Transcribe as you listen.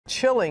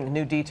Chilling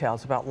new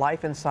details about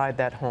life inside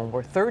that home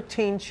where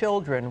 13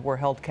 children were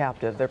held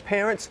captive. Their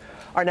parents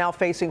are now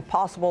facing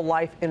possible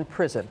life in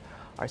prison.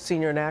 Our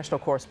senior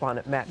national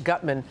correspondent Matt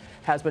Gutman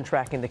has been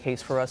tracking the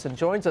case for us and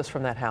joins us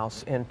from that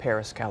house in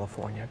Paris,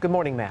 California. Good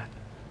morning, Matt.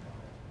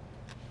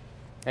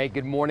 Hey,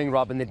 good morning,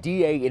 Robin. The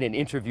DA in an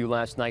interview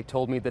last night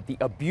told me that the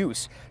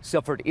abuse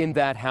suffered in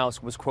that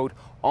house was, quote,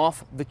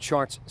 off the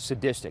charts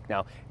sadistic.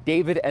 Now,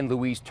 David and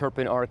Louise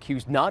Turpin are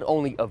accused not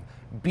only of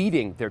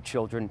beating their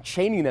children,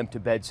 chaining them to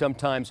bed,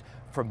 sometimes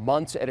for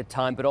months at a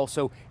time, but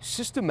also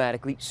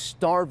systematically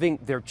starving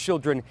their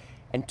children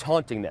and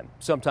taunting them.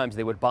 Sometimes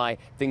they would buy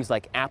things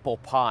like apple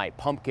pie,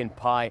 pumpkin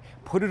pie,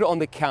 put it on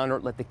the counter,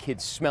 let the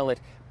kids smell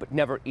it, but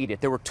never eat it.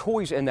 There were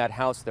toys in that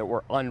house that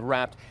were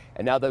unwrapped,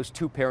 and now those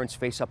two parents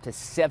face up to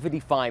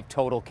 75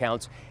 total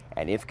counts,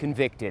 and if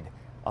convicted,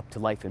 up to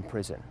life in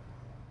prison.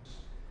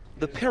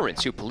 The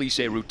parents, who police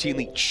say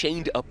routinely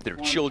chained up their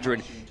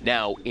children,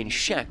 now in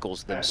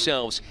shackles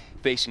themselves,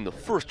 facing the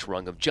first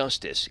rung of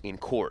justice in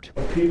court.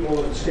 People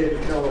of the state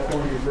of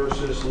California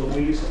versus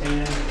Louise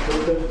Ann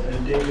Turpin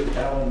and David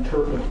Allen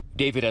Turpin.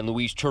 David and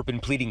Louise Turpin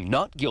pleading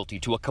not guilty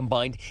to a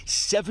combined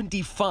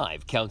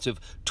 75 counts of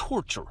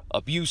torture,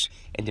 abuse,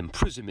 and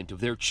imprisonment of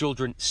their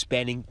children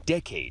spanning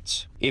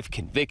decades. If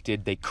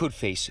convicted, they could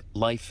face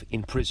life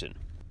in prison.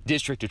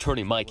 District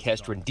Attorney Mike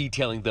Hestrin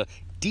detailing the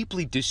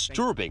deeply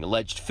disturbing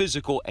alleged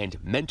physical and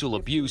mental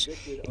abuse,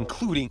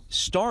 including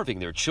starving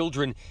their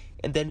children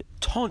and then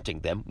taunting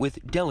them with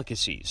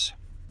delicacies.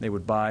 They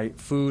would buy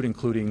food,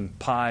 including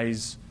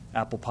pies,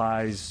 apple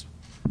pies,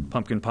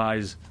 pumpkin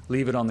pies,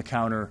 leave it on the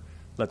counter,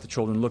 let the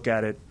children look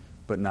at it,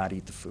 but not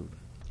eat the food.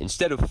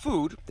 Instead of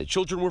food, the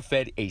children were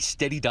fed a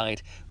steady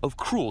diet of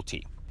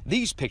cruelty.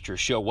 These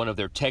pictures show one of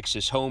their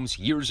Texas homes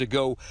years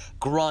ago,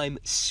 grime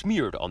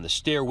smeared on the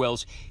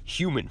stairwells,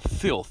 human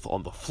filth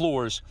on the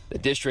floors. The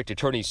district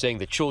attorney saying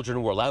the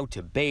children were allowed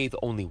to bathe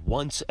only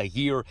once a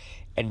year,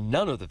 and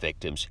none of the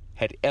victims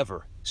had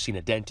ever seen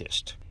a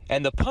dentist.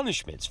 And the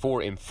punishments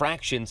for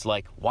infractions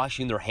like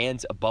washing their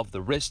hands above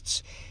the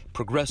wrists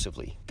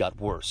progressively got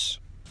worse.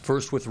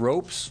 First with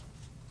ropes.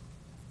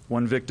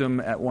 One victim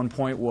at one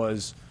point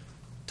was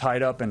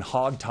tied up and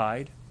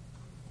hog-tied.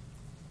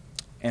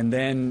 And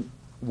then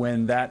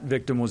when that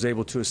victim was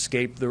able to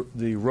escape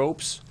the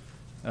ropes,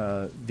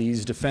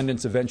 these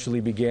defendants eventually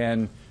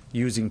began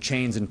using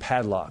chains and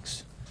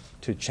padlocks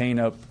to chain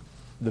up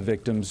the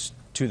victims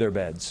to their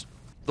beds.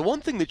 The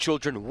one thing the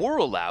children were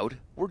allowed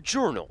were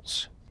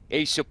journals.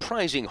 A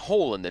surprising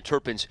hole in the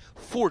Turpins'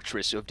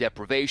 fortress of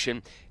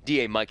deprivation.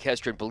 DA Mike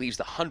Hestrin believes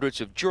the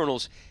hundreds of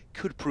journals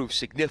could prove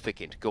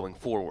significant going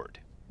forward.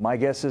 My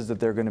guess is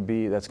that that's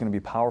going to be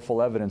powerful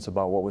evidence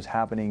about what was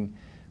happening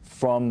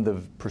from the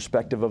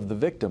perspective of the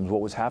victims,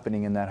 what was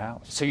happening in that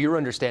house. So your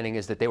understanding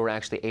is that they were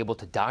actually able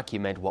to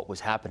document what was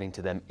happening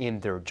to them in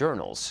their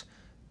journals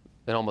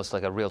in almost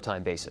like a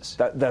real-time basis?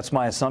 That's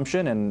my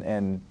assumption,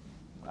 and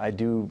I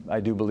do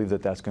believe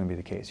that that's going to be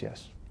the case,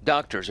 yes.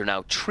 Doctors are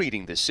now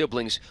treating the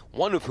siblings,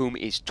 one of whom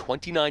is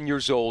 29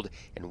 years old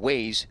and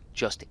weighs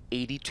just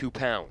 82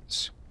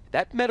 pounds.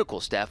 That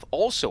medical staff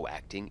also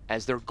acting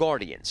as their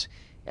guardians,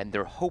 and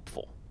they're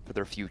hopeful for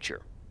their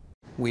future.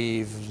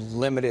 We've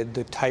limited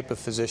the type of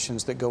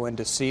physicians that go in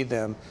to see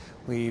them.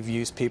 We've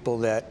used people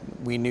that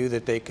we knew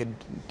that they could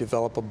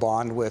develop a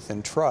bond with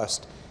and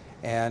trust,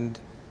 and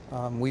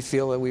we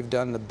feel that we've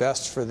done the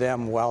best for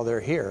them while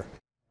they're here.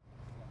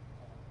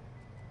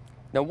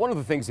 Now, one of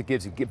the things that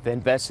gives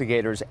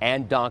investigators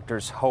and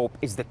doctors hope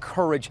is the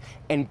courage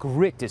and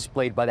grit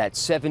displayed by that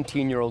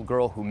 17-year-old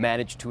girl who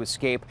managed to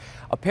escape.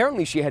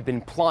 Apparently, she had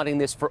been plotting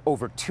this for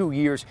over 2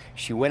 years.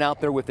 She went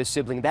out there with a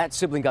sibling. That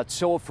sibling got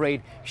so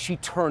afraid, she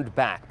turned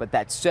back. But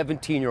that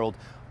 17-year-old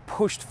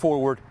pushed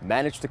forward,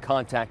 managed to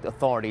contact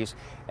authorities,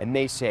 and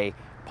they say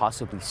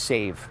possibly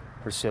save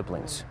her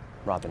siblings.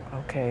 Robin.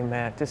 Okay,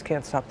 Matt, just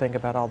can't stop thinking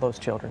about all those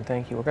children.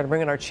 Thank you. We're going to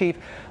bring in our chief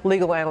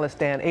legal analyst,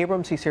 Dan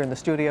Abrams. He's here in the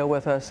studio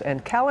with us.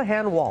 And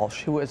Callahan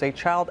Walsh, who is a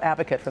child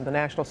advocate from the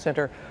National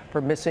Center for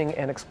Missing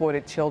and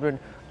Exploited Children,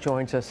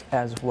 joins us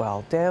as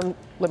well. Dan,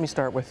 let me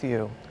start with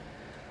you.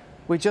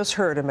 We just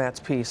heard in Matt's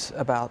piece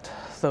about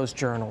those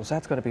journals.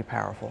 That's going to be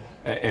powerful.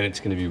 And it's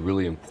going to be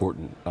really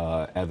important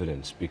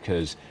evidence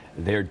because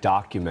they're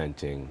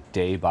documenting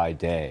day by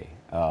day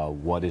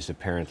what is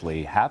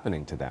apparently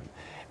happening to them.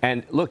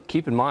 And look,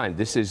 keep in mind,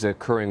 this is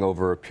occurring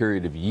over a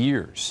period of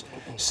years.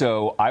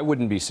 So I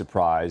wouldn't be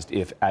surprised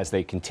if, as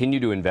they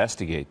continue to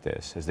investigate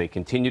this, as they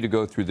continue to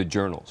go through the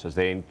journals, as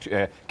they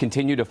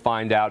continue to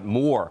find out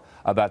more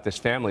about this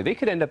family, they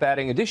could end up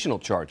adding additional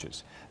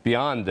charges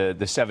beyond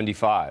the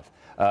 75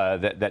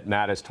 that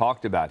Matt has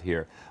talked about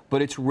here.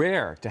 But it's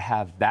rare to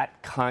have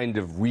that kind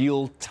of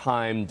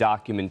real-time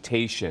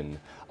documentation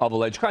of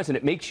alleged crimes. And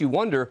it makes you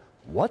wonder,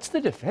 what's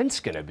the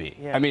defense going to be?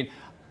 Yeah. I mean,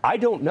 I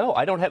don't know.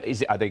 I don't have,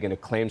 are they going to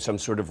claim some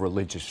sort of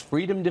religious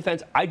freedom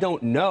defense? I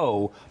don't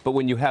know. But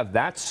when you have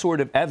that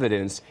sort of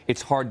evidence,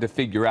 it's hard to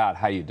figure out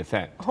how you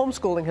defend.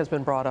 Homeschooling has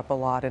been brought up a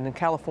lot, and in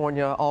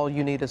California, all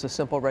you need is a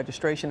simple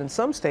registration. In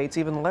some states,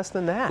 even less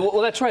than that.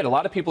 Well, that's right. A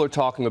lot of people are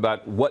talking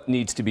about what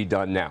needs to be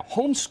done now.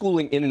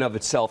 Homeschooling in and of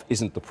itself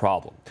isn't the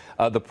problem.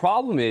 The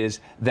problem is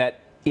that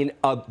in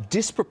a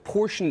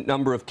disproportionate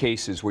number of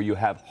cases where you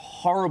have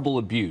horrible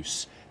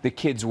abuse, the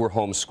kids were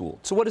homeschooled.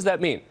 So what does that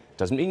mean?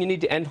 Doesn't mean you need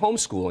to end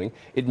homeschooling.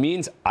 It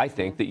means, I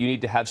think, that you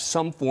need to have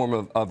some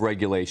form of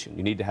regulation.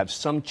 You need to have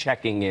some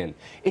checking in.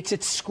 It's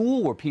at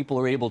school where people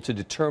are able to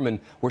determine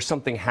where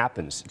something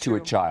happens to a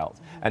child,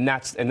 and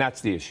that's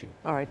the issue.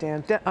 All right,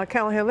 Dan.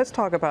 Callahan, let's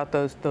talk about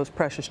those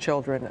precious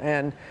children.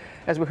 And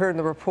as we heard in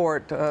the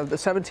report, the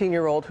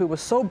 17-year-old who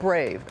was so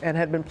brave and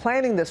had been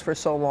planning this for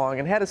so long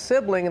and had a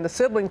sibling, and the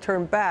sibling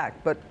turned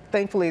back, but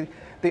thankfully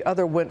the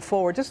other went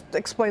forward. Just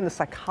explain the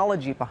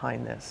psychology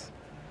behind this.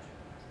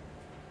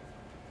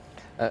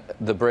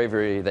 The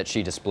bravery that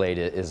she displayed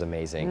is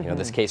amazing. You know,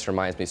 this case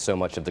reminds me so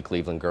much of the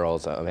Cleveland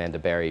girls, Amanda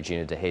Berry,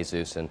 Gina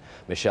DeJesus, and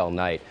Michelle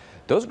Knight.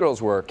 Those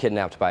girls were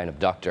kidnapped by an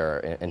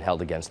abductor and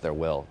held against their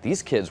will.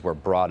 These kids were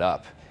brought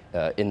up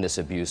in this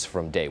abuse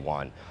from day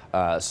one.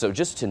 So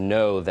just to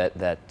know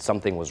that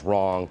something was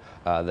wrong,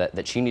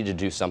 that she needed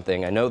to do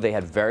something. I know they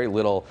had very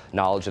little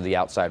knowledge of the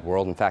outside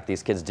world. In fact,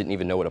 these kids didn't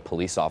even know what a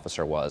police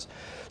officer was.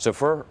 So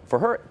for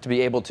her to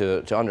be able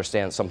to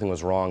understand something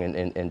was wrong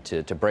and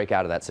to break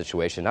out of that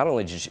situation, not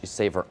only did she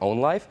save her own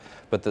life,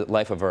 but the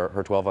life of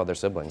her 12 other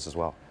siblings as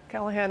well.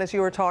 Callahan, as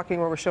you were talking,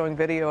 we were showing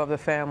video of the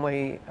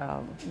family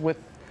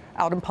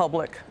out in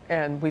public,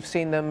 and we've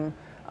seen them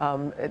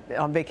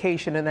on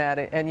vacation and that.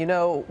 And you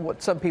know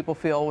what some people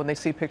feel when they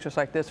see pictures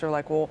like this, they're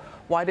like, well,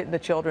 why didn't the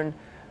children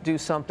do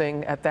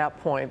something at that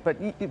point? But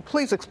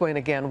please explain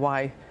again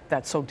why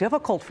that's so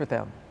difficult for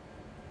them.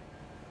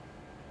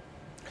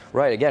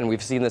 Right, again,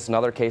 we've seen this in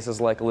other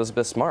cases like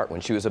Elizabeth Smart. When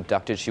she was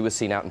abducted, she was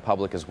seen out in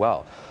public as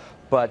well.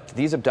 But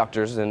these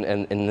abductors, and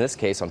in this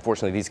case,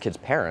 unfortunately, these kids'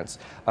 parents,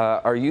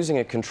 are using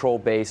a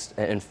control-based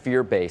and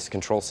fear-based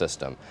control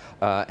system.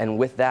 And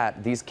with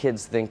that, these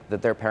kids think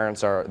that their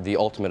parents are the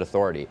ultimate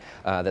authority,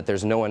 that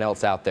there's no one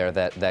else out there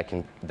that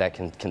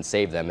can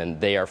save them, and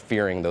they are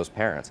fearing those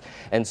parents.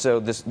 And so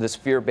this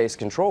fear-based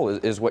control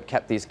is what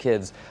kept these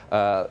kids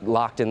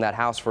locked in that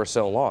house for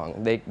so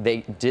long.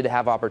 They did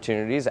have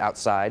opportunities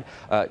outside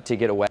to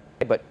get away,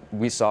 but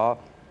we saw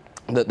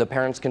the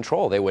parents'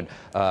 control. They would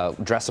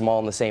dress them all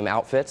in the same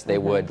outfits. They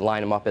would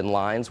line them up in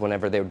lines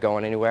whenever they would go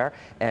anywhere,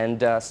 and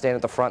stand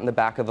at the front and the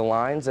back of the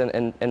lines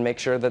and make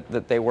sure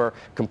that they were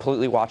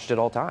completely watched at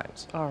all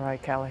times. All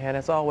right, Callahan,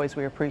 as always,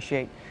 we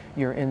appreciate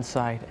your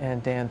insight.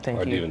 And Dan, thank you.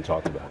 Hard to even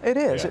talk about. It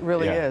is. Yeah. It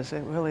really is.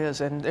 It really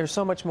is. And there's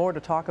so much more to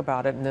talk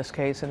about it in this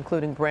case,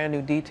 including brand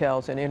new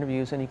details and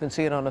interviews. And you can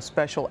see it on a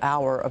special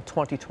hour of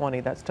 2020.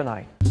 That's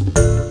tonight.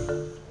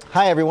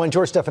 Hi everyone,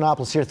 George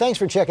Stephanopoulos here. Thanks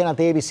for checking out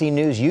the ABC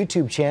News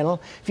YouTube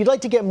channel. If you'd like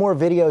to get more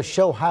videos,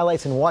 show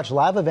highlights, and watch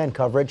live event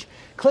coverage,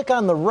 click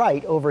on the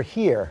right over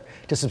here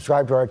to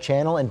subscribe to our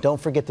channel, and don't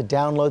forget to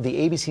download the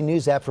ABC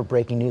News app for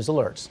breaking news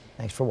alerts.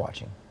 Thanks for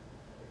watching.